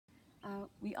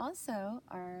We also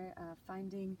are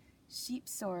finding sheep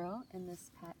sorrel in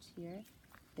this patch here.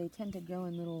 They tend to grow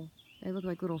in they look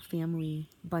like little family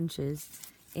bunches.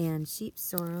 And sheep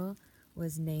sorrel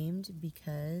was named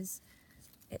because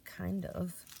it kind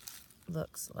of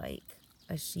looks like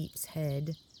a sheep's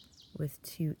head with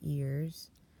 2 ears.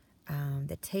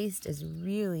 The taste is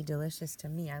really delicious to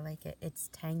me. I like it. It's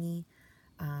tangy.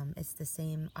 It's the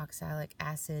same oxalic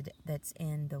acid that's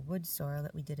in the wood sorrel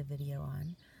that we did a video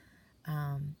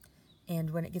on.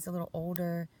 And when it gets a little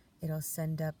older, it'll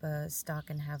send up a stalk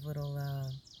and have little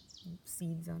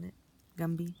seeds on it.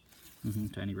 Gumby.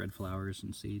 Tiny red flowers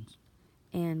and seeds.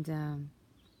 And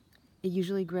it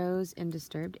usually grows in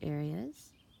disturbed areas.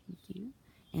 Thank you.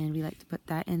 And we like to put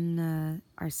that in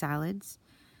our salads.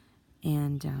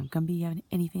 And Gumby, you have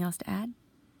anything else to add?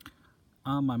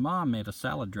 My mom made a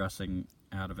salad dressing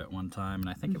out of it one time, and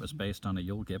I think it was based on a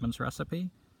Yule Gibbons recipe.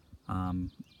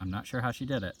 I'm not sure how she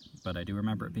did it, but I do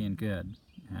remember it being good.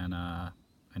 And I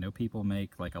know people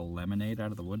make like a lemonade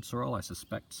out of the wood sorrel. I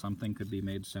suspect something could be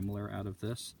made similar out of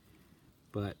this.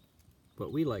 But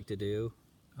what we like to do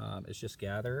is just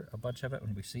gather a bunch of it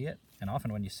when we see it. And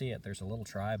often when you see it, there's a little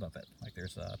tribe of it. Like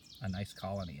there's a nice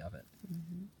colony of it.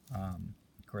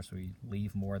 Of course, we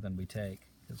leave more than we take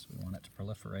because we want it to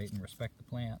proliferate and respect the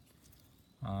plant.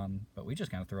 But we just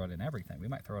kind of throw it in everything. We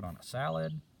might throw it on a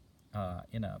salad,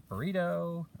 in a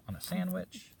burrito, on a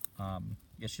sandwich.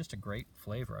 It's just a great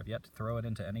flavor. I've yet to throw it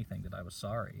into anything that I was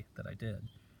sorry that I did.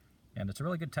 And it's a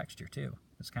really good texture, too.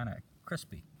 It's kind of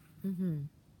crispy.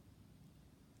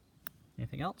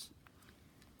 Anything else?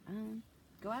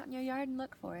 Go out in your yard and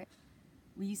look for it.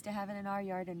 We used to have it in our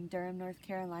yard in Durham, North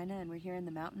Carolina, and we're here in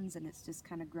the mountains, and it's just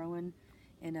kind of growing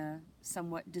in a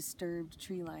somewhat disturbed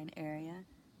tree line area.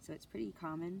 So it's pretty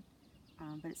common,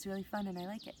 but it's really fun, and I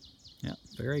like it. Yeah,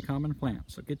 very common plant,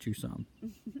 so get you some.